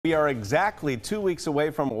We are exactly 2 weeks away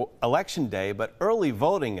from Election Day, but early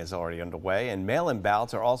voting is already underway and mail-in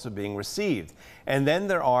ballots are also being received. And then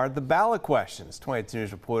there are the ballot questions. 22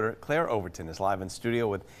 News reporter Claire Overton is live in studio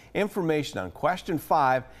with information on question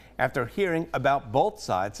 5 after hearing about both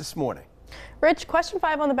sides this morning. Rich, question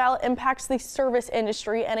 5 on the ballot impacts the service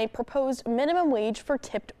industry and a proposed minimum wage for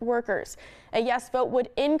tipped workers. A yes vote would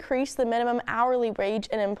increase the minimum hourly wage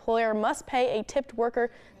an employer must pay a tipped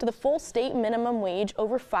worker to the full state minimum wage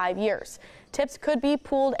over 5 years. Tips could be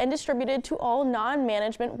pooled and distributed to all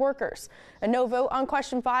non-management workers. A no vote on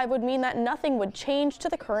question 5 would mean that nothing would change to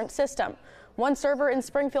the current system. One server in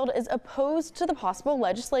Springfield is opposed to the possible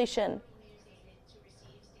legislation.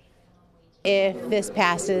 If this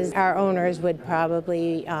passes, our owners would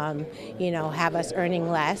probably, have us earning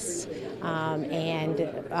less and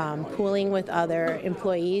pooling with other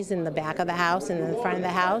employees in the back of the house and in the front of the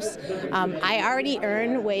house. I already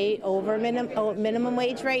earn way over minimum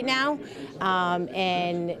wage right now,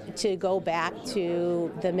 and to go back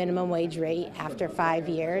to the minimum wage rate after 5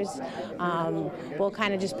 years will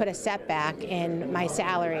kind of just put a setback in my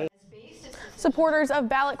salary. Supporters of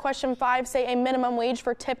ballot question 5 say a minimum wage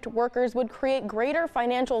for tipped workers would create greater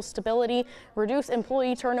financial stability, reduce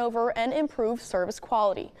employee turnover, and improve service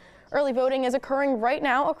quality. Early voting is occurring right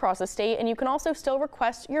now across the state, and you can also still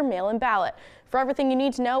request your mail-in ballot. For everything you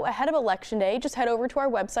need to know ahead of Election Day, just head over to our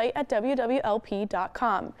website at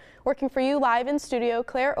wwlp.com. Working for you live in studio,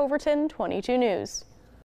 Claire Overton, 22 News.